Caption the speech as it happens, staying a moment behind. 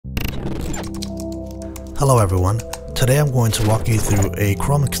Hello everyone, today I'm going to walk you through a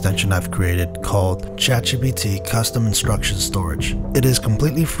Chrome extension I've created called ChatGPT Custom Instruction Storage. It is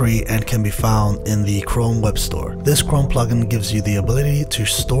completely free and can be found in the Chrome Web Store. This Chrome plugin gives you the ability to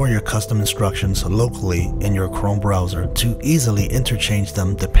store your custom instructions locally in your Chrome browser to easily interchange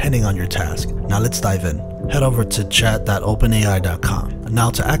them depending on your task. Now let's dive in. Head over to chat.openai.com. Now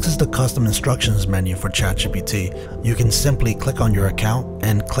to access the custom instructions menu for ChatGPT, you can simply click on your account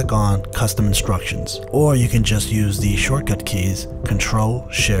and click on custom instructions, or you can just use the shortcut keys Control,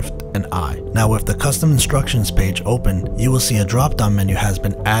 Shift, and I. Now with the custom instructions page open, you will see a drop-down menu has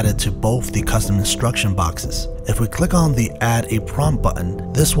been added to both the custom instruction boxes. If we click on the Add a Prompt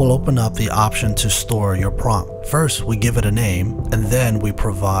button, this will open up the option to store your prompt. First, we give it a name, and then we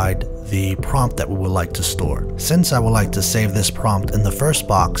provide the prompt that we would like to store. Since I would like to save this prompt in the first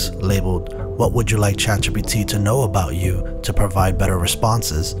box labeled "What would you like ChatGPT to know about you to provide better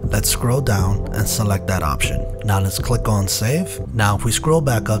responses?" let's scroll down and select that option. Now let's click on Save. Now if we scroll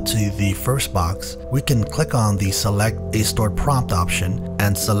back up to the first box, we can click on the Select a Stored Prompt option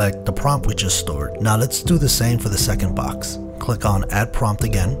and select the prompt we just stored. Now let's do the same for the second box. Click on Add Prompt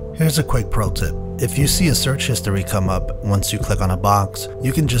again. Here's a quick pro tip. If you see a search history come up once you click on a box,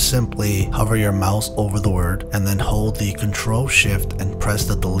 you can just simply hover your mouse over the word and then hold the Control Shift and press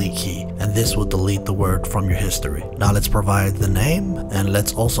the delete key, and this will delete the word from your history. Now let's provide the name, and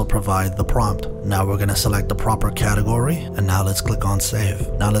let's also provide the prompt. Now we're going to select the proper category, and now let's click on Save.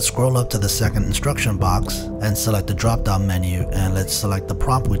 Now let's scroll up to the second instruction box and select the drop down menu, and let's select the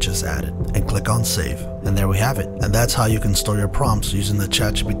prompt we just added and click on Save. And there we have it. And that's how you can store your prompts using the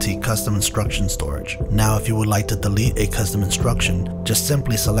ChatGPT Custom Instruction Storage. Now if you would like to delete a custom instruction, just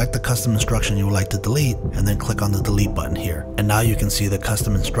simply select the custom instruction you would like to delete and then click on the delete button here. And now you can see the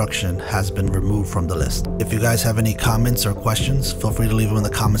custom instruction has been removed from the list. If you guys have any comments or questions, feel free to leave them in the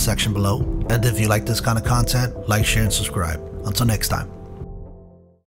comment section below. And if you like this kind of content, like, share, and subscribe. Until next time.